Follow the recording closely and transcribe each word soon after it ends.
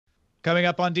Coming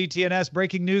up on DTNS,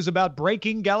 breaking news about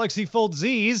breaking Galaxy Fold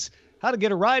Zs, how to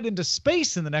get a ride into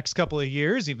space in the next couple of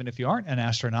years, even if you aren't an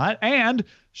astronaut, and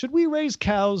should we raise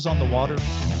cows on the water?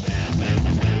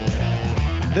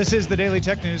 This is the Daily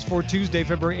Tech News for Tuesday,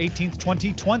 February 18th,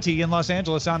 2020 in Los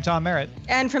Angeles. I'm Tom Merritt.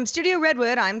 And from Studio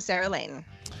Redwood, I'm Sarah Lane.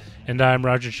 And I'm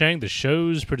Roger Chang, the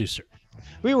show's producer.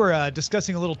 We were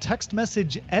discussing a little text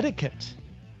message etiquette.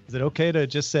 Is it okay to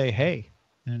just say, hey,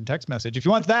 in text message? If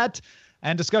you want that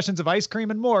and discussions of ice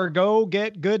cream and more, go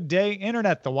get Good Day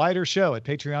Internet, the wider show at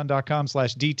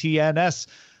patreon.com/DTNS.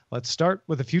 Let's start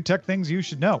with a few tech things you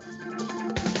should know.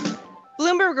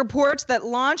 Bloomberg reports that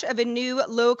launch of a new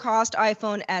low-cost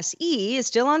iPhone SE is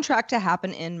still on track to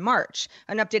happen in March.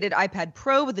 An updated iPad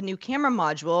Pro with a new camera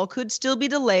module could still be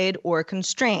delayed or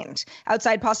constrained.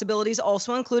 Outside possibilities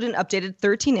also include an updated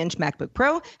 13-inch MacBook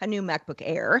Pro, a new MacBook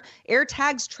Air,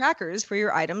 AirTags trackers for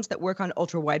your items that work on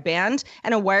ultra-wideband,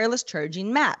 and a wireless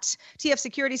charging mat. TF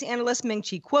Securities analyst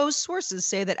Ming-Chi Kuo's sources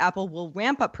say that Apple will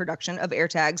ramp up production of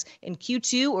AirTags in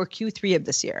Q2 or Q3 of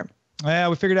this year. Yeah,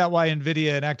 we figured out why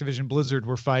NVIDIA and Activision Blizzard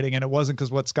were fighting, and it wasn't because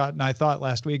what Scott and I thought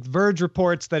last week. Verge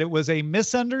reports that it was a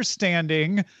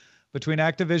misunderstanding between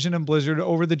Activision and Blizzard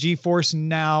over the GeForce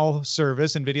Now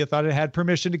service. NVIDIA thought it had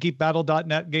permission to keep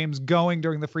Battle.net games going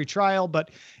during the free trial, but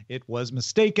it was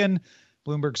mistaken.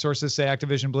 Bloomberg sources say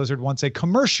Activision Blizzard wants a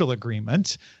commercial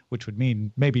agreement, which would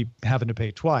mean maybe having to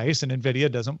pay twice, and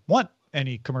NVIDIA doesn't want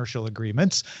any commercial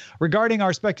agreements. Regarding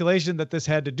our speculation that this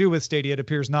had to do with Stadia, it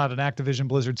appears not. An Activision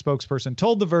Blizzard spokesperson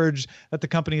told The Verge that the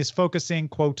company is focusing,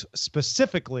 quote,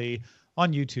 specifically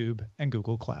on YouTube and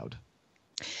Google Cloud.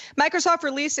 Microsoft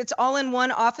released its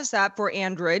all-in-one Office app for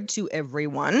Android to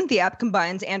everyone. The app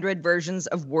combines Android versions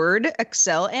of Word,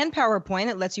 Excel, and PowerPoint.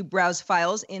 It lets you browse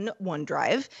files in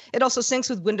OneDrive. It also syncs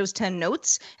with Windows 10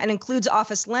 Notes and includes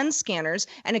Office Lens scanners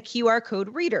and a QR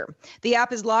code reader. The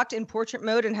app is locked in portrait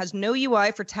mode and has no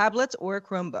UI for tablets or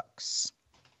Chromebooks.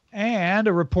 And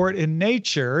a report in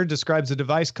Nature describes a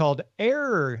device called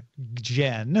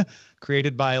AirGen,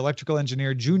 created by electrical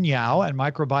engineer Jun Yao and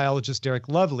microbiologist Derek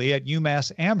Lovely at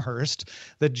UMass Amherst,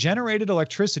 that generated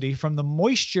electricity from the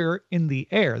moisture in the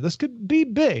air. This could be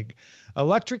big.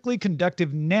 Electrically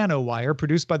conductive nanowire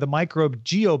produced by the microbe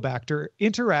Geobacter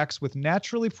interacts with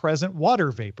naturally present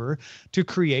water vapor to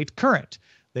create current.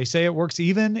 They say it works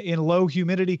even in low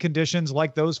humidity conditions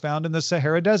like those found in the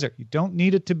Sahara Desert. You don't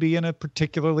need it to be in a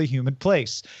particularly humid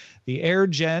place. The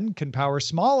AirGen can power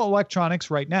small electronics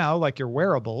right now, like your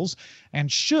wearables, and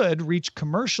should reach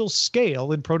commercial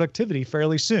scale in productivity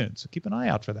fairly soon. So keep an eye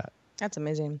out for that. That's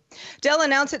amazing. Dell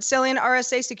announced it's selling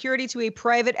RSA security to a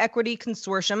private equity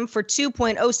consortium for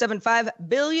 $2.075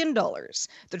 billion.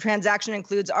 The transaction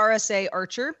includes RSA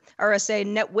Archer, RSA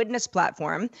Net Witness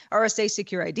Platform, RSA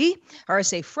Secure ID,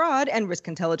 RSA Fraud and Risk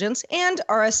Intelligence, and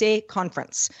RSA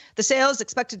Conference. The sale is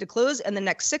expected to close in the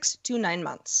next 6 to 9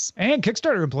 months. And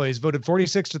Kickstarter employees voted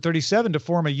 46-37 to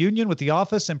form a union with the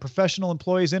Office and Professional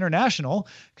Employees International.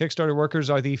 Kickstarter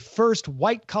workers are the first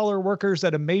white-collar workers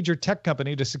at a major tech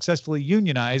company to successfully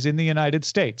unionize in the United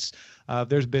States.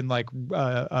 There's been like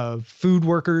food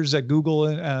workers at Google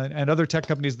and other tech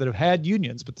companies that have had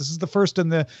unions, but this is the first in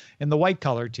the white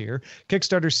collar tier.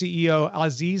 Kickstarter CEO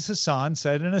Aziz Hassan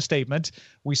said in a statement,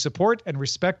 "We support and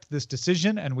respect this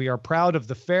decision, and we are proud of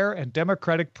the fair and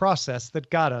democratic process that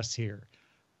got us here."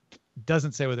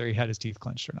 Doesn't say whether he had his teeth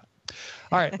clenched or not.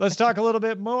 All right, let's talk a little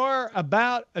bit more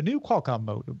about a new Qualcomm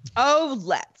modem. Oh,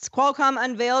 let's. Qualcomm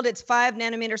unveiled its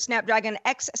 5-nanometer Snapdragon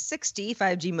X60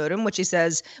 5G modem, which it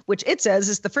says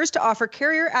is the first to offer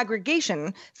carrier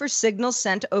aggregation for signals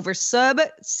sent over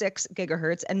sub-6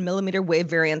 gigahertz and millimeter wave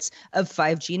variants of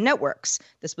 5G networks.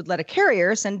 This would let a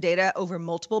carrier send data over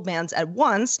multiple bands at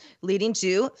once, leading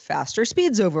to faster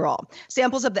speeds overall.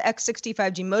 Samples of the X60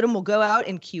 5G modem will go out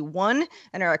in Q1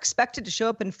 and are expected to show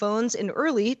up in phones in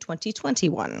early 2021.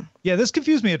 Yeah, this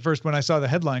confused me at first when I saw the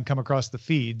headline come across the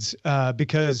feeds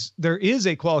because there is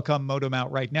a Qualcomm modem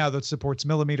out right now that supports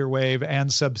millimeter wave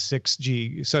and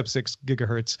sub-6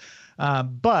 gigahertz,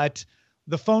 but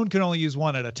the phone can only use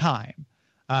one at a time.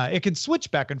 It can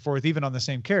switch back and forth even on the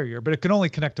same carrier, but it can only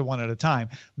connect to one at a time.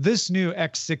 This new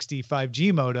X60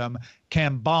 5G modem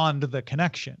can bond the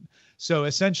connection. So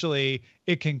essentially,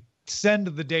 it can send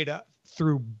the data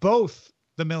through both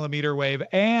the millimeter wave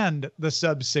and the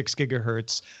sub-6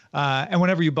 gigahertz. And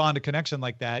whenever you bond a connection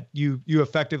like that, you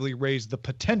effectively raise the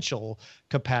potential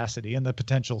capacity and the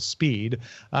potential speed.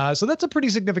 So that's a pretty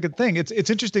significant thing. It's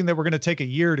interesting that we're going to take a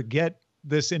year to get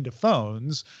this into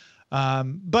phones.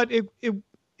 But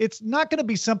it it's not going to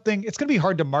be something, it's going to be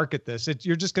hard to market this.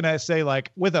 You're just going to say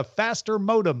like with a faster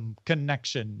modem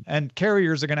connection, and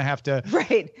carriers are going to have to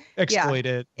exploit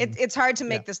it. It's hard to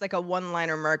make this like a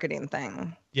one-liner marketing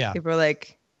thing. Yeah. People are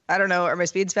like, I don't know, are my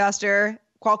speeds faster?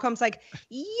 Qualcomm's like,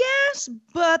 yes,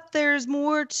 but there's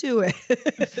more to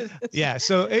it. Yeah.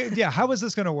 So how is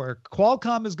this going to work?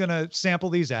 Qualcomm is going to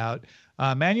sample these out.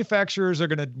 Manufacturers are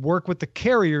going to work with the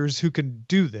carriers who can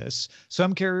do this.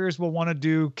 Some carriers will want to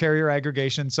do carrier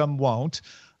aggregation. Some won't.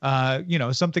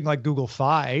 Something like Google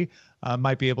Fi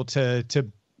might be able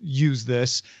to use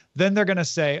this. Then they're going to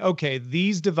say, okay,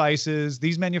 these devices,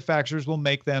 these manufacturers will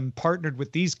make them partnered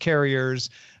with these carriers.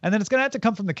 And then it's going to have to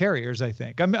come from the carriers, I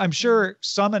think. I'm sure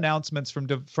some announcements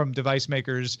from device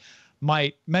makers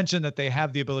might mention that they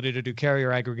have the ability to do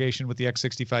carrier aggregation with the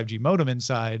X65G modem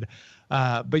inside.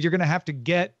 But you're going to have to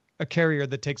get a carrier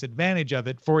that takes advantage of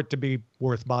it for it to be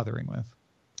worth bothering with.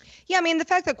 Yeah, I mean, the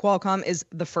fact that Qualcomm is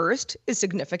the first is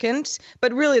significant,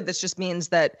 but really this just means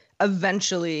that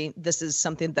eventually this is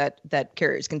something that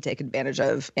carriers can take advantage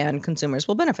of and consumers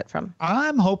will benefit from.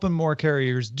 I'm hoping more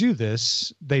carriers do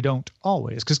this. They don't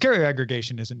always, because carrier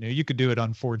aggregation isn't new. You could do it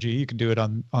on 4G, you can do it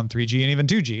on 3G and even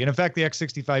 2G. And in fact, the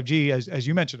X65G, as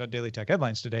you mentioned on Daily Tech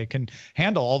Headlines today, can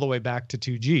handle all the way back to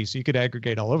 2G. So you could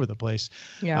aggregate all over the place.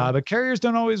 Yeah. But carriers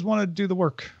don't always want to do the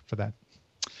work for that.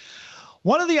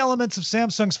 One of the elements of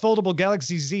Samsung's foldable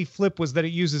Galaxy Z Flip was that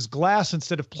it uses glass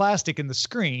instead of plastic in the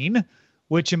screen,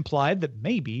 which implied that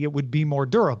maybe it would be more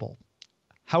durable.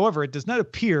 However, it does not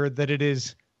appear that it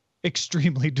is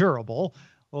extremely durable.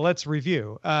 Well, let's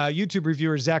review. YouTube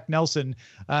reviewer Zach Nelson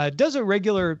does a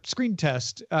regular screen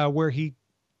test where he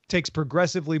takes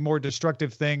progressively more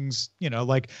destructive things,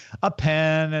 like a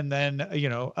pen and then,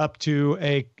 up to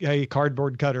a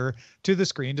cardboard cutter to the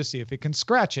screen to see if it can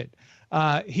scratch it.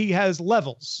 He has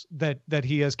levels that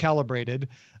he has calibrated.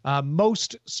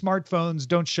 Most smartphones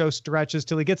don't show scratches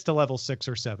till he gets to level 6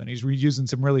 or 7. He's reusing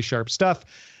some really sharp stuff.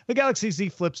 The Galaxy Z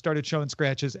Flip started showing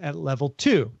scratches at level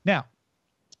 2. Now,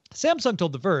 Samsung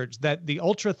told The Verge that the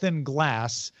ultra-thin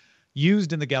glass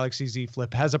used in the Galaxy Z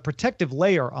Flip has a protective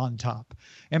layer on top,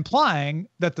 implying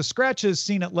that the scratches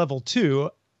seen at level 2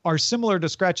 are similar to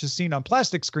scratches seen on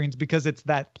plastic screens because it's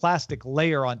that plastic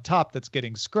layer on top that's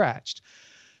getting scratched.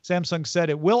 Samsung said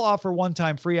it will offer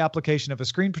one-time free application of a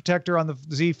screen protector on the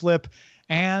Z Flip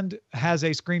and has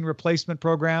a screen replacement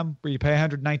program where you pay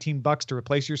 $119 to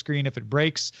replace your screen if it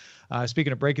breaks.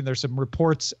 Speaking of breaking, there's some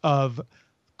reports of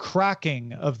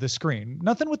cracking of the screen.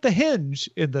 Nothing with the hinge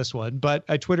in this one, but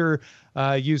a Twitter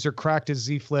user cracked his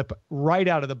Z Flip right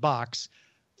out of the box,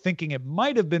 thinking it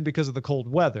might have been because of the cold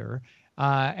weather.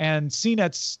 And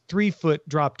CNET's 3-foot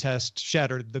drop test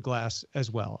shattered the glass as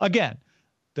well. Again,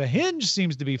 the hinge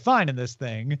seems to be fine in this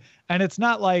thing, and it's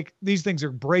not like these things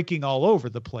are breaking all over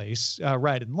the place,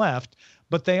 right and left,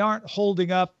 but they aren't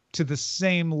holding up to the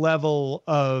same level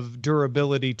of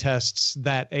durability tests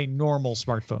that a normal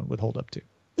smartphone would hold up to.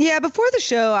 Yeah, before the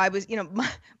show, I was,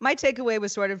 my takeaway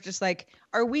was sort of just like,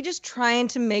 are we just trying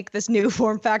to make this new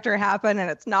form factor happen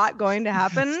and it's not going to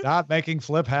happen? Stop making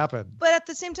Flip happen. But at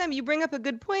the same time, you bring up a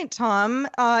good point, Tom,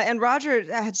 and Roger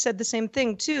had said the same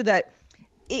thing too, that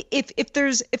if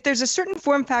there's a certain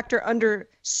form factor under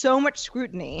so much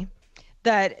scrutiny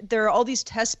that there are all these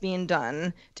tests being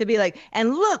done to be like,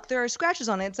 and look, there are scratches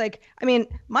on it. It's like, I mean,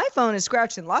 my phone is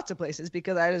scratched in lots of places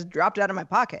because I just dropped it out of my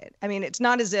pocket. I mean, it's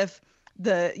not as if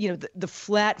the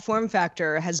flat form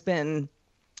factor has been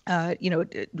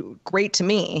great to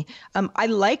me. I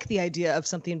like the idea of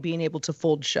something being able to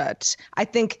fold shut. I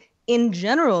think in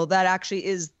general that actually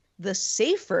is the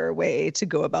safer way to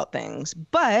go about things.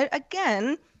 But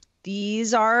again,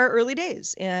 these are early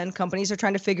days and companies are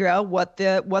trying to figure out what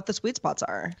the sweet spots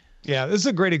are. Yeah, this is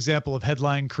a great example of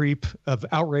headline creep, of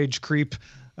outrage creep,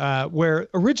 where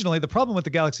originally the problem with the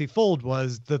Galaxy Fold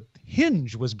was the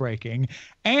hinge was breaking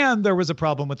and there was a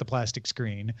problem with the plastic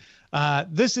screen.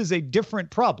 This is a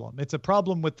different problem. It's a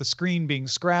problem with the screen being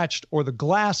scratched or the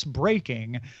glass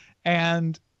breaking,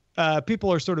 and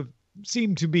people are sort of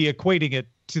seem to be equating it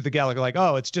to the Galaxy, like,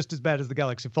 oh, it's just as bad as the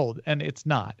Galaxy Fold, and it's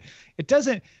not. It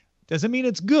doesn't mean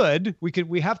it's good.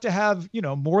 We have to have,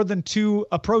 more than two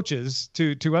approaches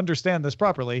to understand this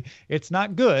properly. It's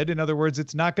not good. In other words,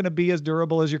 it's not going to be as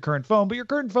durable as your current phone, but your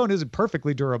current phone isn't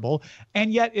perfectly durable,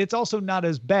 and yet it's also not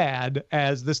as bad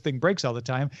as this thing breaks all the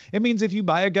time. It means if you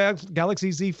buy a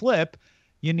Galaxy Z Flip,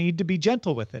 you need to be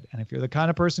gentle with it. And if you're the kind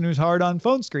of person who's hard on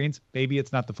phone screens, maybe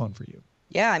it's not the phone for you.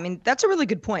 Yeah, I mean, that's a really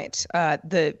good point.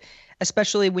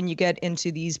 Especially when you get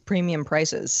into these premium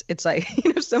prices, it's like,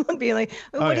 someone being like,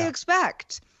 what do you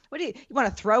expect? You want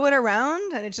to throw it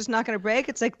around and it's just not going to break?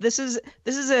 It's like, this is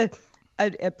a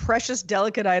a precious,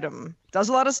 delicate item. Does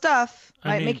a lot of stuff.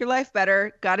 Might make your life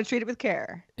better. Got to treat it with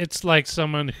care. It's like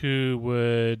someone who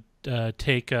would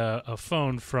take a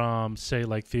phone from, say,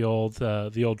 like the old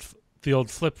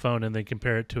flip phone, and then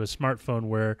compare it to a smartphone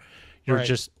where you're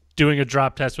just doing a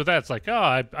drop test with that. It's like,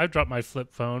 oh, I've dropped my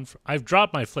flip phone. I've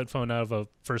dropped my flip phone out of a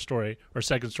first story or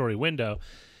second story window,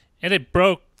 and it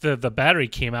broke. The battery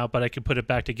came out, but I could put it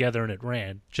back together and it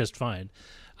ran just fine.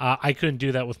 I couldn't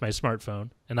do that with my smartphone,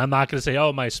 and I'm not going to say,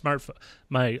 oh, my smartphone,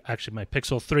 my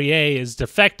Pixel 3a is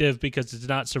defective because it did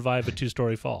not survive a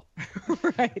 2-story fall.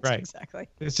 Right, exactly.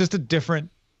 It's just a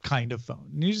different kind of phone.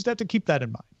 You just have to keep that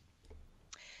in mind.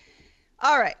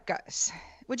 All right, guys.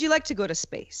 Would you like to go to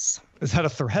space? Is that a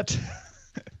threat?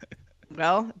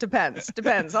 Well, depends.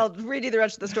 I'll read you the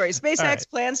rest of the story. SpaceX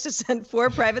plans to send 4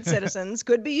 private citizens,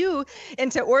 could be you,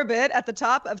 into orbit at the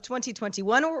top of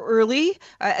 2021 or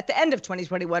at the end of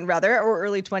 2021, rather, or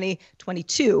early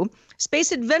 2022.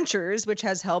 Space Adventures, which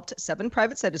has helped 7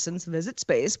 private citizens visit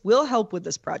space, will help with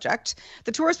this project.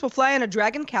 The tourists will fly in a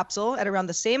Dragon capsule at around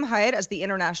the same height as the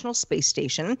International Space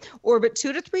Station, orbit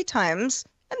 2 to 3 times,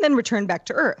 and then return back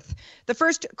to Earth. The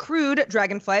first crewed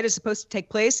Dragon flight is supposed to take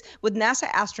place with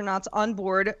NASA astronauts on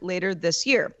board later this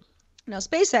year. Now,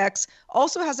 SpaceX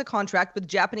also has a contract with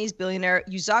Japanese billionaire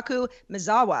Yusaku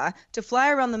Misawa to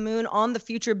fly around the moon on the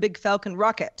future Big Falcon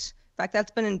rocket. In fact,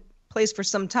 that's been in place for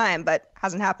some time, but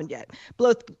hasn't happened yet.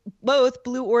 Both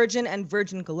Blue Origin and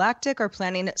Virgin Galactic are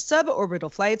planning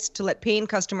suborbital flights to let paying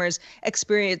customers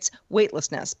experience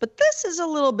weightlessness. But this is a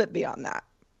little bit beyond that.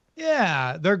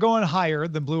 Yeah, they're going higher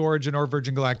than Blue Origin or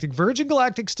Virgin Galactic. Virgin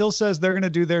Galactic still says they're going to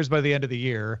do theirs by the end of the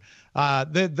year.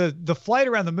 The flight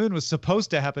around the moon was supposed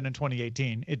to happen in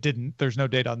 2018. It didn't. There's no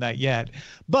date on that yet.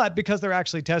 But because they're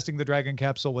actually testing the Dragon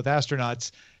capsule with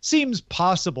astronauts, seems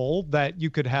possible that you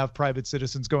could have private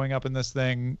citizens going up in this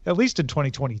thing at least in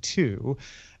 2022.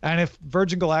 And if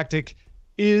Virgin Galactic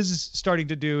is starting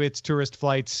to do its tourist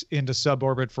flights into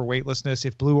suborbit for weightlessness,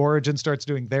 if Blue Origin starts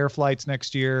doing their flights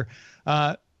next year,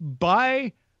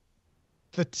 by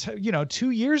the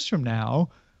 2 years from now,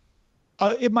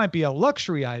 it might be a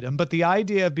luxury item, but the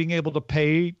idea of being able to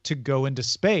pay to go into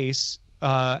space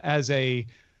as a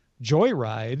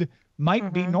joyride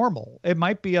might be normal. It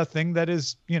might be a thing that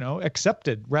is,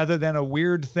 accepted rather than a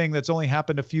weird thing that's only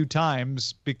happened a few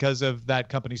times because of that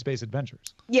company, Space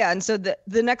Adventures. Yeah, and so the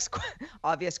next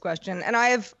obvious question, and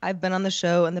I've been on the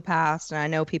show in the past, and I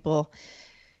know people.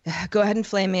 Go ahead and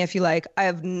flame me if you like. I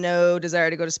have no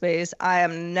desire to go to space. I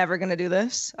am never going to do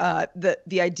this.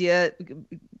 The idea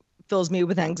fills me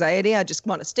with anxiety. I just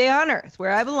want to stay on Earth where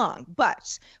I belong.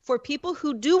 But for people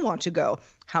who do want to go,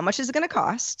 how much is it going to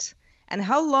cost? And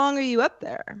how long are you up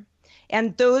there?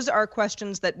 And those are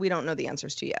questions that we don't know the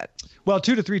answers to yet. Well,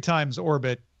 2 to 3 times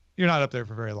orbit, you're not up there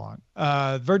for very long.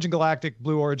 Virgin Galactic,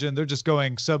 Blue Origin, they're just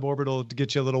going suborbital to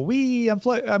get you a little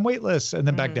I'm weightless, and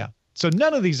then back down. So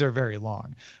none of these are very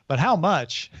long, but how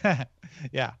much?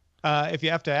 Yeah. If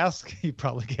you have to ask, you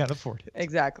probably can't afford it.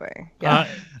 Exactly. Yeah.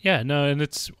 And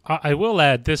I will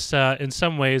add this, in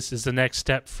some ways is the next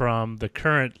step from the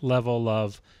current level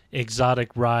of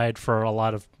exotic ride for a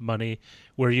lot of money,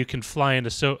 where you can fly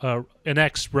into an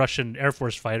ex-Russian Air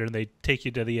Force fighter and they take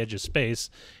you to the edge of space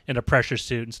in a pressure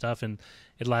suit and stuff. And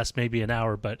it lasts maybe an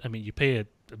hour, but I mean, you pay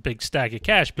a big stack of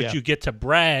cash, but you get to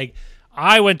brag.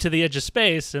 I went to the edge of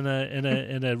space in a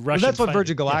Russian. Well, that's what fighter.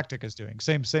 Virgin Galactic is doing.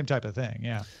 Same type of thing.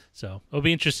 Yeah. So it'll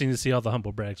be interesting to see all the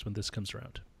humble brags when this comes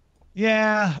around.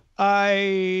 Yeah,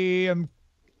 I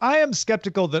am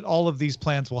skeptical that all of these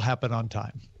plans will happen on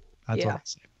time. That's what I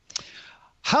say.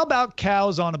 How about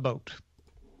cows on a boat?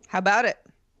 How about it?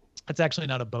 It's actually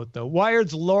not a boat, though.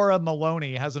 Wired's Laura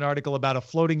Maloney has an article about a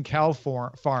floating cow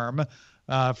farm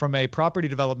from a property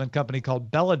development company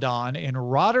called Belladon in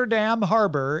Rotterdam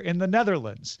Harbor in the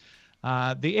Netherlands.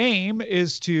 The aim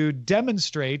is to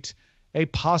demonstrate a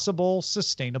possible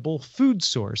sustainable food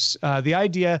source. The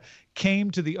idea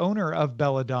came to the owner of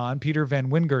Belladon, Peter Van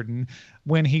Wingerden,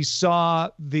 when he saw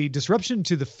the disruption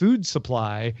to the food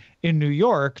supply in New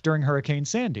York during Hurricane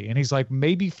Sandy. And he's like,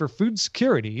 maybe for food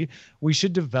security, we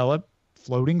should develop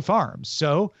floating farms.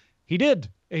 So he did.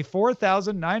 A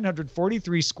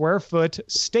 4,943 square foot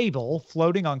stable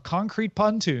floating on concrete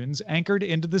pontoons anchored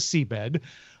into the seabed.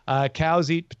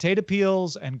 Cows eat potato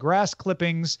peels and grass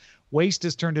clippings. Waste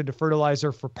is turned into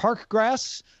fertilizer for park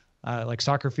grass, like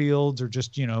soccer fields or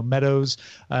just, meadows,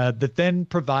 that then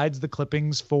provides the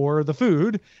clippings for the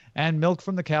food, and milk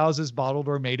from the cows is bottled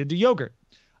or made into yogurt.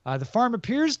 The farm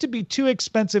appears to be too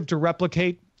expensive to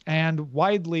replicate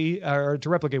widely,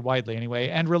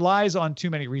 and relies on too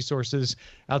many resources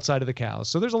outside of the cows.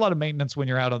 So there's a lot of maintenance when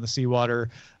you're out on the seawater.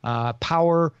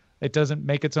 Power It doesn't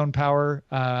make its own power.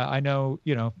 I know,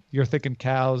 you're thinking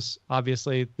cows.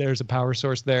 Obviously, there's a power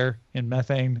source there in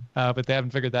methane, but they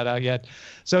haven't figured that out yet.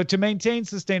 So to maintain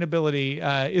sustainability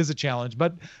is a challenge.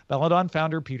 But Belladon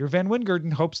founder Peter Van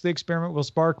Wingerdon hopes the experiment will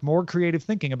spark more creative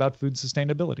thinking about food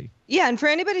sustainability. Yeah, and for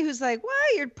anybody who's like,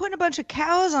 "What? You're putting a bunch of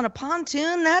cows on a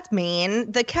pontoon? That's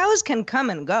mean." The cows can come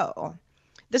and go.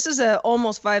 This is a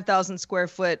almost 5,000 square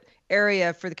foot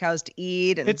area for the cows to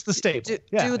eat and it's the stable.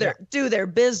 Do their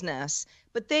business,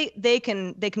 but they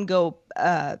can go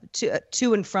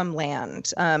to and from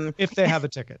land if they have a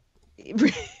ticket.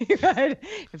 Right,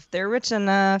 if they're rich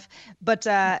enough. But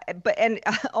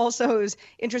also it was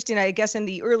interesting, I guess, in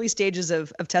the early stages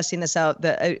of testing this out,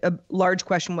 a large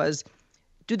question was,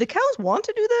 do the cows want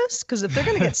to do this? Because if they're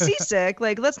going to get seasick,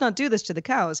 like, let's not do this to the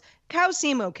cows. Cows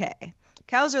seem okay.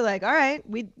 Cows are like, all right,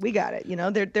 we got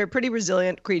it. They're pretty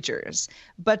resilient creatures.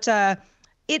 But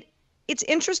it's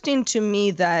interesting to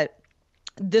me that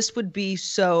this would be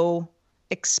so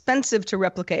expensive to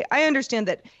replicate. I understand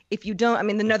that if you don't,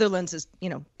 the Netherlands is,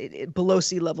 below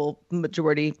sea level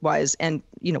majority wise and,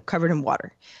 covered in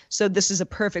water. So this is a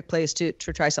perfect place to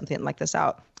try something like this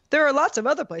out. There are lots of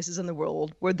other places in the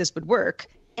world where this would work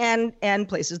and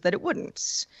places that it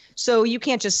wouldn't. So you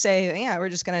can't just say, yeah, we're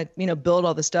just going to, build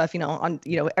all this stuff, on,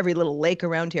 every little lake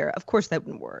around here. Of course that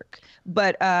wouldn't work.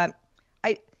 But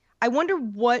I wonder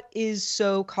what is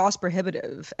so cost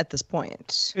prohibitive at this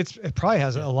point. It probably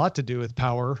has a lot to do with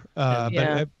power.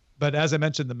 But as I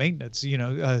mentioned, the maintenance,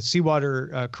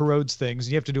 seawater corrodes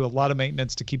things. You have to do a lot of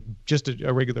maintenance to keep just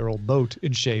a regular old boat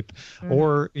in shape,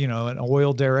 or, an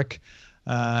oil derrick.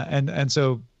 And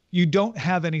so you don't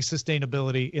have any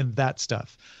sustainability in that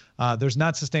stuff. There's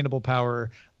not sustainable power.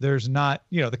 There's not,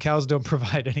 the cows don't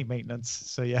provide any maintenance.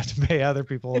 So you have to pay other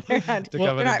people to come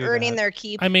they're not earning their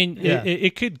keep.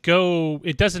 It could go,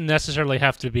 it doesn't necessarily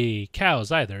have to be cows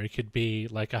either. It could be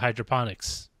like a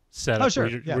hydroponics setup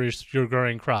where you're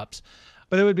growing crops.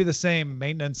 But it would be the same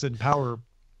maintenance and power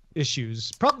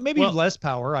issues. Maybe less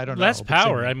power. I don't know. Less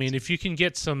power. If you can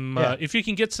get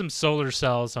some solar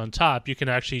cells on top, you can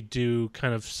actually do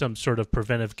kind of some sort of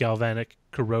preventive galvanic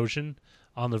corrosion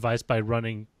on the device by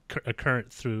running a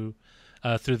current through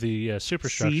the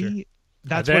superstructure. See,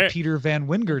 that's what Peter Van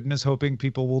Wingerdon is hoping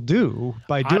people will do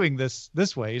by doing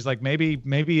this way. He's like,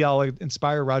 maybe I'll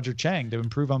inspire Roger Chang to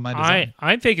improve on my design.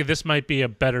 I'm thinking this might be a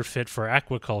better fit for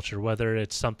aquaculture, whether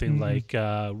it's something like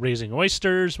raising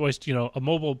oysters, a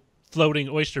mobile floating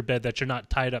oyster bed that you're not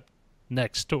tied up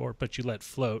next door, but you let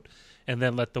float and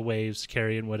then let the waves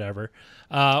carry and whatever.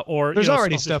 Or there's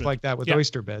already stuff like that with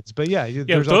oyster beds, but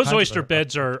those oyster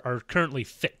beds are currently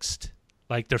fixed.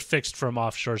 Like they're fixed from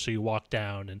offshore, so you walk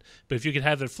down. But if you could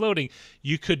have it floating,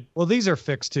 you could. Well, these are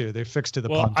fixed too. They're fixed to the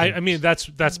pontoon.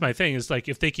 That's my thing. Is like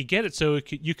if they could get it so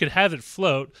you could have it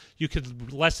float, you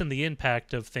could lessen the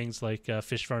impact of things like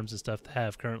fish farms and stuff that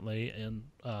have currently in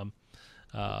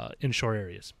inshore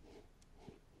areas.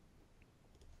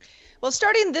 Well,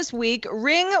 starting this week,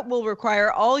 Ring will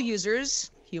require all users,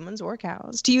 humans or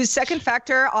cows, to use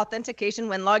second-factor authentication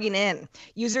when logging in.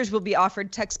 Users will be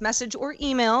offered text message or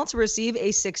email to receive a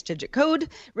 6-digit code.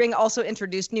 Ring also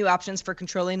introduced new options for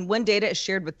controlling when data is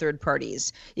shared with third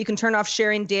parties. You can turn off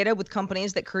sharing data with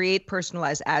companies that create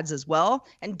personalized ads as well,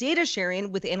 and data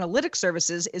sharing with analytics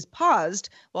services is paused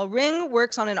while Ring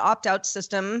works on an opt-out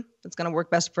system that's going to work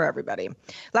best for everybody.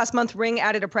 Last month, Ring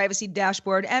added a privacy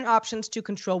dashboard and options to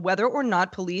control whether or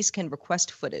not police can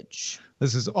request footage.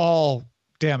 This is all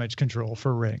damage control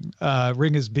for Ring.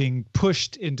 Ring is being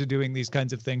pushed into doing these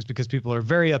kinds of things because people are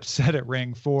very upset at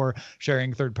Ring for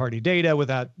sharing third-party data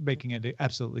without making it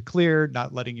absolutely clear,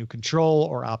 not letting you control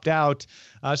or opt out.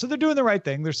 So they're doing the right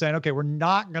thing. They're saying, okay, we're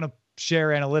not going to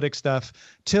share analytic stuff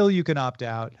till you can opt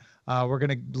out. We're going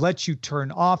to let you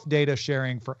turn off data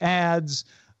sharing for ads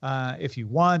if you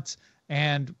want.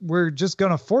 And we're just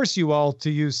going to force you all to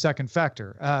use second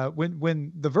factor. When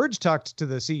The Verge talked to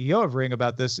the CEO of Ring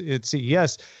about this at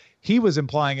CES, he was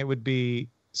implying it would be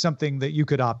something that you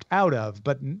could opt out of,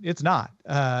 but it's not.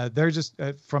 They're just,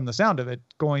 from the sound of it,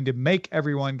 going to make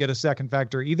everyone get a second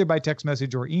factor either by text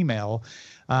message or email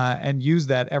and use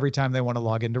that every time they want to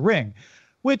log into Ring,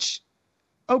 which,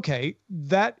 okay,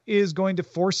 that is going to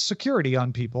force security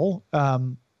on people.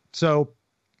 So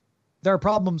there are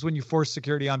problems when you force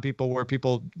security on people where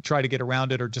people try to get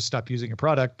around it or just stop using a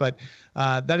product, but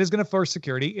that is going to force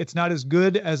security. It's not as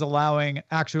good as allowing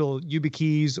actual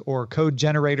YubiKeys or code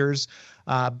generators,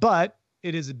 but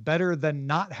it is better than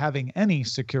not having any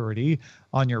security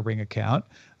on your Ring account.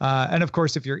 And of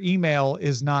course, if your email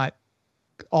is not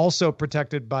also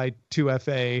protected by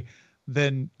 2FA,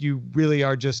 then you really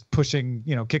are just pushing,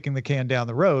 kicking the can down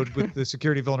the road with the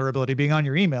security vulnerability being on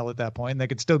your email at that point. And they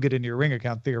could still get into your Ring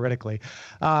account theoretically.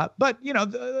 But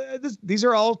these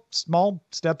are all small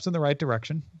steps in the right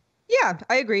direction. Yeah,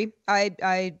 I agree.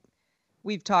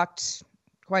 We've talked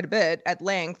quite a bit at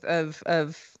length of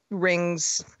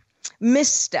Ring's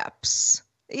missteps.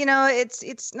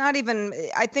 It's not even,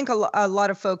 I think a lot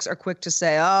of folks are quick to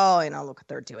say, oh, look what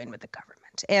they're doing with the government.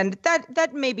 And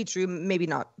that may be true, maybe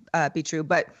not be true.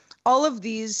 But all of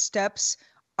these steps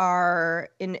are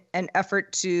in an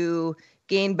effort to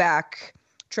gain back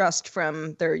trust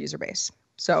from their user base.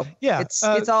 So yeah,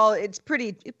 it's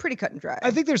pretty cut and dry.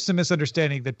 I think there's some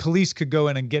misunderstanding that police could go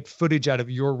in and get footage out of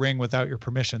your Ring without your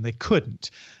permission. They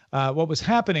couldn't. What was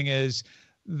happening is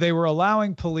they were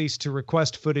allowing police to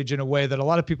request footage in a way that a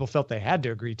lot of people felt they had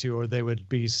to agree to, or they would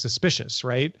be suspicious,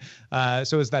 right?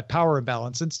 So it's that power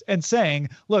imbalance and saying,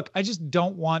 look, I just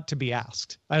don't want to be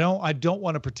asked. I don't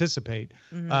want to participate.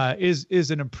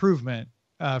 Is an improvement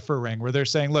for Ring, where they're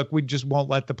saying, look, we won't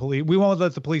let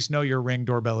the police know your Ring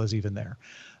doorbell is even there.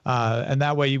 And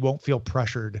that way you won't feel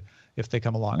pressured if they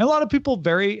come along. And a lot of people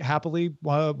very happily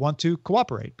want to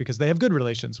cooperate because they have good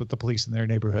relations with the police in their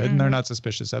neighborhood and they're not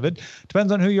suspicious of it.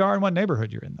 Depends on who you are and what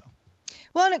neighborhood you're in, though.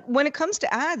 Well, and when it comes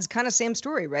to ads, kind of same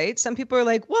story, right? Some people are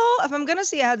like, well, if I'm going to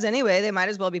see ads anyway, they might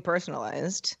as well be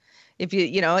personalized. If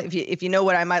you know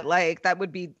what I might like, that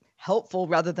would be helpful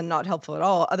rather than not helpful at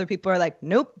all. Other people are like,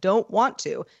 nope, don't want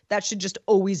to. That should just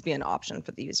always be an option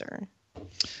for the user.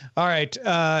 All right.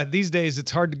 These days, it's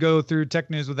hard to go through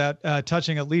tech news without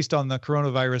touching at least on the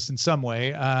coronavirus in some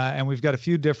way. And we've got a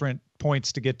few different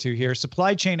points to get to here.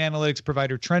 Supply chain analytics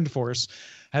provider TrendForce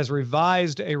has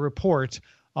revised a report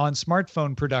on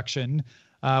smartphone production,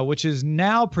 which is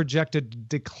now projected to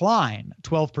decline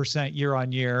 12% year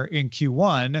on year in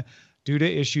Q1 due to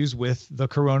issues with the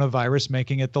coronavirus,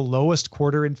 making it the lowest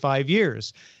quarter in 5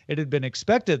 years. It had been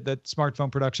expected that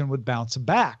smartphone production would bounce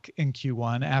back in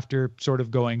Q1 after sort of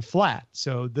going flat.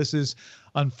 So this is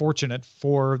unfortunate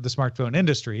for the smartphone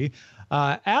industry.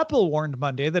 Apple warned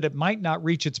Monday that it might not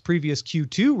reach its previous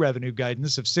Q2 revenue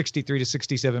guidance of $63 to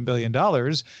 $67 billion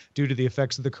due to the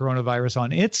effects of the coronavirus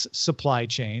on its supply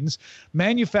chains.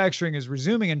 Manufacturing is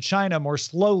resuming in China more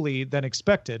slowly than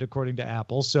expected, according to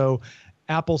Apple. So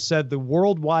Apple said the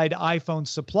worldwide iPhone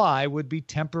supply would be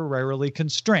temporarily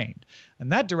constrained. And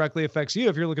that directly affects you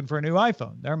if you're looking for a new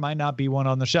iPhone. There might not be one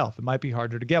on the shelf. It might be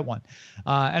harder to get one.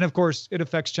 And of course, it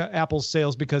affects Apple's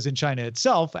sales because in China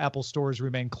itself, Apple stores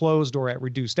remain closed or at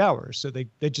reduced hours. So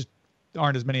they just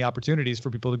aren't as many opportunities for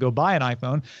people to go buy an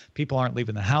iPhone. People aren't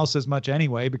leaving the house as much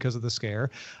anyway because of the scare.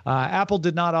 Apple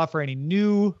did not offer any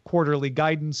new quarterly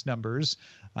guidance numbers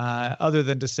other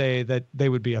than to say that they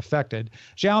would be affected.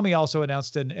 Xiaomi also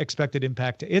announced an expected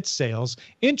impact to its sales.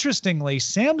 Interestingly,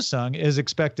 Samsung is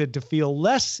expected to feel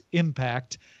less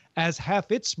impact as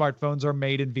half its smartphones are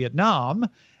made in Vietnam,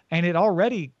 and it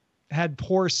already had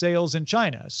poor sales in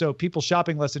China. So people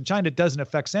shopping less in China doesn't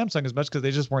affect Samsung as much because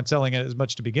they just weren't selling it as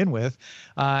much to begin with.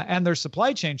 And their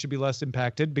supply chain should be less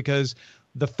impacted because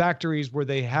the factories where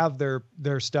they have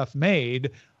their stuff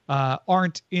made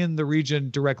aren't in the region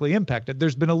directly impacted.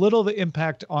 There's been a little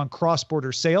impact on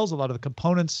cross-border sales. A lot of the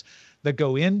components that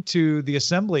go into the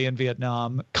assembly in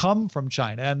Vietnam come from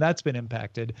China, and that's been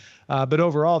impacted. But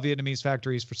overall, Vietnamese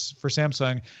factories for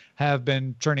Samsung have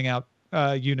been churning out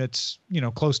units,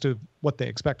 close to what they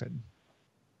expected.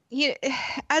 Yeah,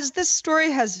 as this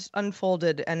story has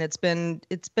unfolded, and it's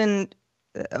been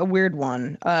a weird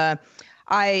one.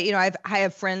 I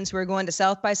have friends who are going to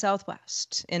South by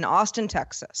Southwest in Austin,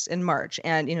 Texas in March.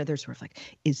 And, they're sort of like,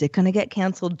 is it going to get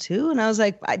canceled too? And I was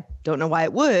like, I don't know why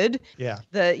it would. Yeah.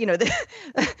 The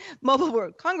Mobile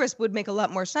World Congress would make a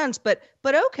lot more sense. But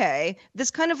okay,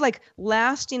 this kind of like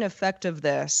lasting effect of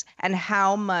this and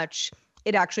how much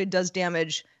it actually does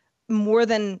damage more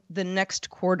than the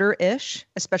next quarter-ish,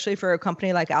 especially for a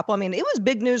company like Apple. I mean, it was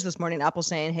big news this morning, Apple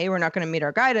saying, hey, we're not going to meet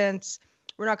our guidance.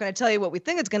 We're not going to tell you what we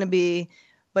think it's going to be,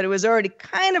 but it was already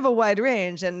kind of a wide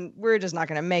range, and we're just not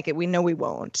going to make it. We know we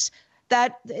won't.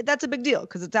 That's a big deal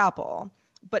because it's Apple.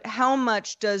 But how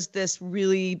much does this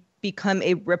really become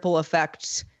a ripple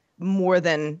effect more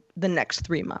than the next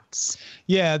 3 months?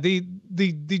 Yeah, the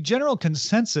general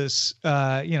consensus,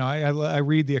 I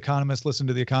read The Economist, listen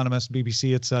to The Economist,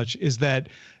 BBC and such, is that,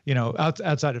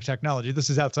 outside of technology,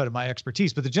 this is outside of my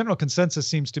expertise, but the general consensus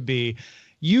seems to be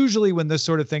usually when this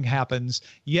sort of thing happens,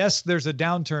 yes, there's a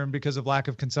downturn because of lack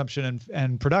of consumption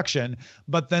and production,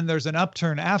 but then there's an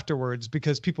upturn afterwards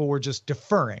because people were just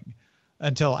deferring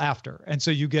until after. And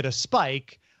so you get a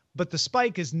spike, but the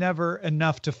spike is never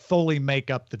enough to fully make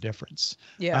up the difference.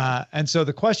 Yeah. And so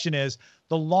the question is,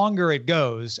 the longer it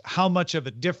goes, how much of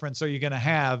a difference are you going to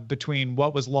have between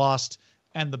what was lost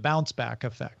and the bounce back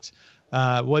effect?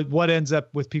 What ends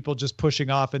up with people just pushing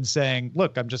off and saying,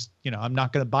 look, I'm just, I'm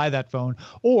not going to buy that phone.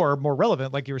 Or more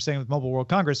relevant, like you were saying with Mobile World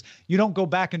Congress, you don't go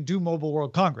back and do Mobile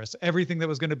World Congress. Everything that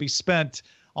was going to be spent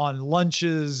on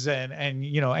lunches and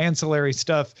ancillary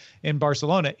stuff in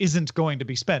Barcelona isn't going to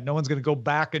be spent. No one's going to go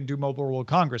back and do Mobile World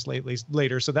Congress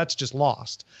later. So that's just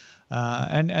lost.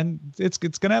 And it's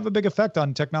going to have a big effect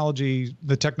on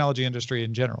the technology industry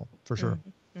in general, for sure.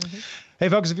 Mm-hmm. Hey,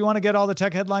 folks, if you want to get all the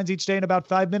tech headlines each day in about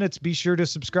 5 minutes, be sure to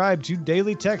subscribe to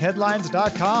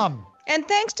dailytechheadlines.com. And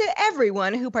thanks to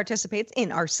everyone who participates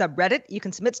in our subreddit. You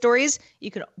can submit stories.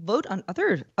 You can vote on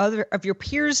other of your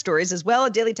peers' stories as well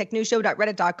at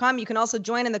dailytechnewsshow.reddit.com. You can also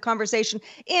join in the conversation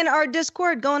in our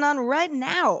Discord going on right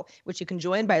now, which you can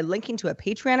join by linking to a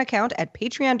Patreon account at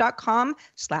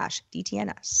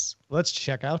patreon.com/DTNS. Let's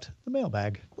check out the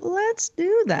mailbag. Let's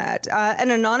do that. An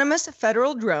anonymous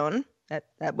federal drone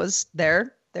that was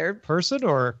their person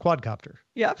or quadcopter?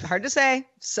 Yep, hard to say.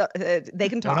 So they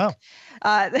can talk.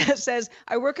 That says,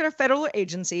 I work at a federal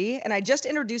agency and I just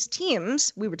introduced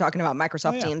Teams. We were talking about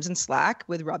Microsoft Teams and Slack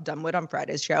with Rob Dunwood on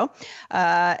Friday's show.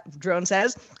 Drone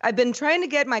says, I've been trying to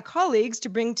get my colleagues to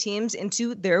bring Teams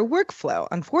into their workflow.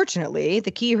 Unfortunately,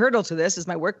 the key hurdle to this is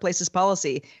my workplace's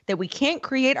policy that we can't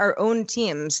create our own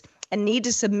Teams and need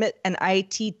to submit an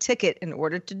IT ticket in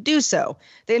order to do so.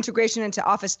 The integration into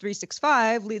Office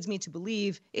 365 leads me to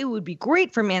believe it would be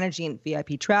great for managing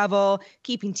VIP travel,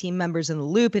 keeping team members in the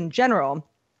loop in general.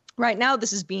 Right now,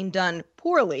 this is being done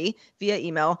poorly via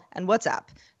email and WhatsApp.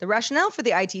 The rationale for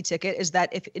the IT ticket is that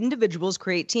if individuals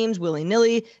create teams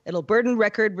willy-nilly, it'll burden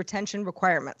record retention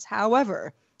requirements.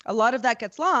 However, a lot of that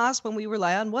gets lost when we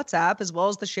rely on WhatsApp as well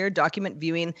as the shared document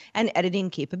viewing and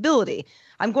editing capability.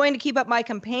 I'm going to keep up my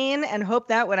campaign and hope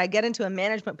that when I get into a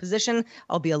management position,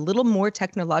 I'll be a little more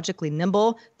technologically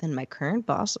nimble than my current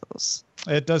bosses.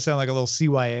 It does sound like a little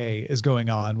CYA is going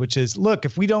on, which is, look,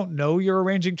 if we don't know you're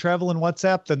arranging travel in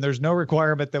WhatsApp, then there's no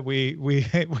requirement that we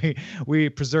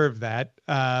preserve that.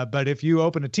 But if you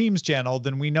open a Teams channel,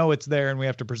 then we know it's there and we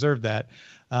have to preserve that.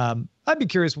 I'd be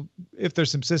curious if there's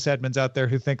some sysadmins out there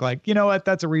who think like, you know what,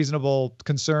 that's a reasonable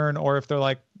concern, or if they're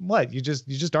like, what, you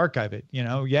just archive it, you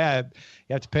have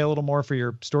to pay a little more for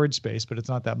your storage space, but it's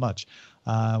not that much,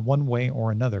 one way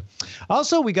or another.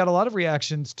 Also, we got a lot of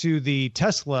reactions to the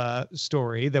Tesla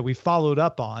story that we followed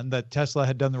up on, that Tesla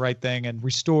had done the right thing and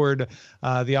restored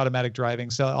the automatic driving,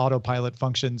 so autopilot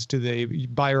functions to the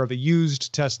buyer of a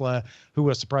used Tesla who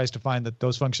was surprised to find that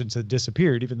those functions had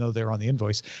disappeared, even though they're on the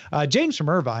invoice. James from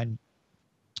Irvine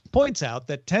points out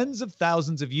that tens of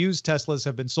thousands of used Teslas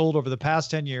have been sold over the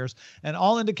past 10 years, and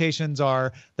all indications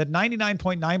are that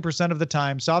 99.9% of the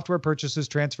time, software purchases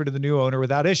transfer to the new owner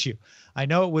without issue. I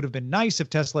know it would have been nice if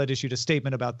Tesla had issued a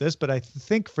statement about this, but I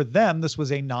think for them, this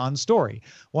was a non-story.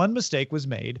 One mistake was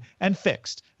made and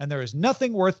fixed, and there is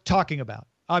nothing worth talking about.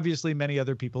 Obviously, many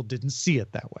other people didn't see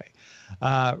it that way.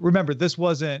 Remember, this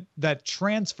wasn't that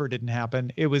transfer didn't happen.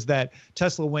 It was that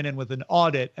Tesla went in with an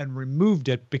audit and removed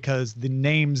it because the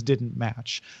names didn't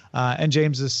match. And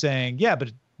James is saying, yeah, but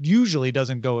it usually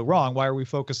doesn't go wrong. Why are we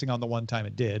focusing on the one time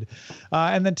it did?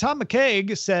 And then Tom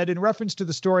McCaig said, in reference to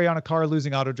the story on a car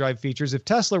losing auto drive features, if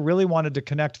Tesla really wanted to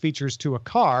connect features to a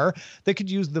car, they could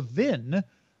use the VIN,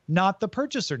 not the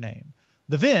purchaser name.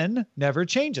 The VIN never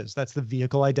changes. That's the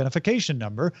vehicle identification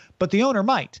number, but the owner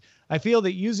might. I feel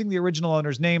that using the original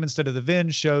owner's name instead of the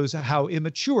VIN shows how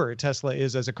immature Tesla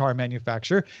is as a car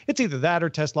manufacturer. It's either that or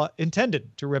Tesla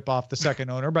intended to rip off the second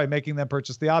owner by making them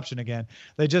purchase the option again.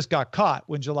 They just got caught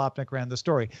when Jalopnik ran the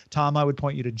story. Tom, I would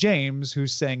point you to James,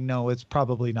 who's saying, no, it's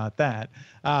probably not that.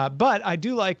 But I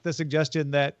do like the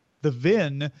suggestion that the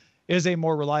VIN is a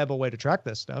more reliable way to track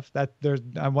this stuff.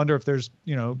 I wonder if there's,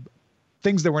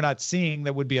 things that we're not seeing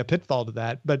that would be a pitfall to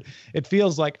that. But it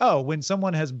feels like, when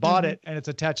someone has bought it and it's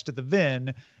attached to the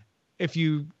VIN, if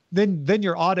you then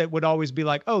your audit would always be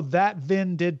like, that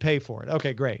VIN did pay for it.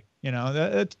 Okay, great.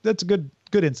 That's a good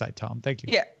insight, Tom. Thank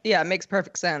you. Yeah, it makes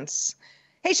perfect sense.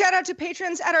 Hey, shout out to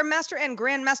patrons at our master and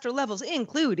grandmaster levels,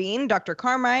 including Dr.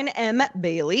 Carmine M.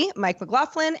 Bailey, Mike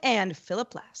McLaughlin, and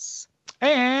Philip Less.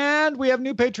 And we have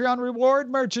new Patreon reward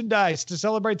merchandise to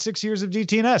celebrate 6 years of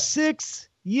DTNS. 6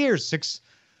 years,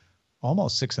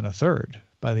 almost 6 1/3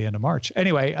 by the end of March.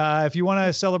 Anyway, if you want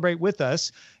to celebrate with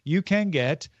us, you can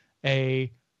get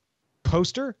a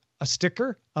poster, a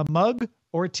sticker, a mug,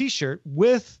 or a t-shirt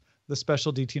with the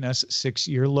special DTNS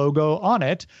 6-year logo on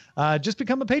it. Just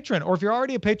become a patron, or if you're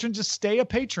already a patron, just stay a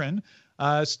patron.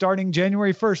 Starting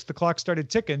January 1st, the clock started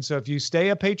ticking. So if you stay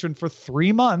a patron for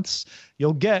 3 months,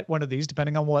 you'll get one of these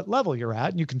depending on what level you're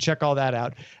at. And you can check all that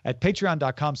out at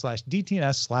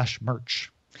patreon.com/DTNS/merch.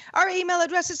 Our email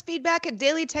address is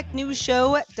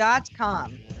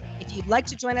feedback@dailytechnewsshow.com. If you'd like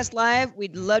to join us live,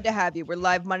 we'd love to have you. We're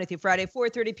live Monday through Friday,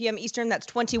 4:30 p.m. Eastern. That's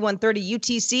 21:30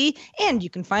 UTC. And you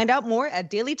can find out more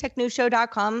at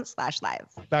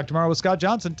dailytechnewsshow.com/live. Back tomorrow with Scott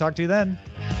Johnson. Talk to you then.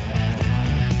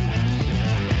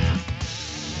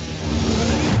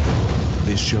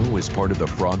 This show is part of the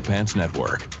Frog Pants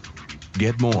Network.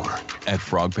 Get more at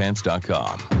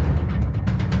frogpants.com.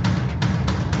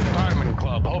 Diamond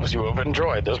Club hopes you have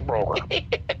enjoyed this program.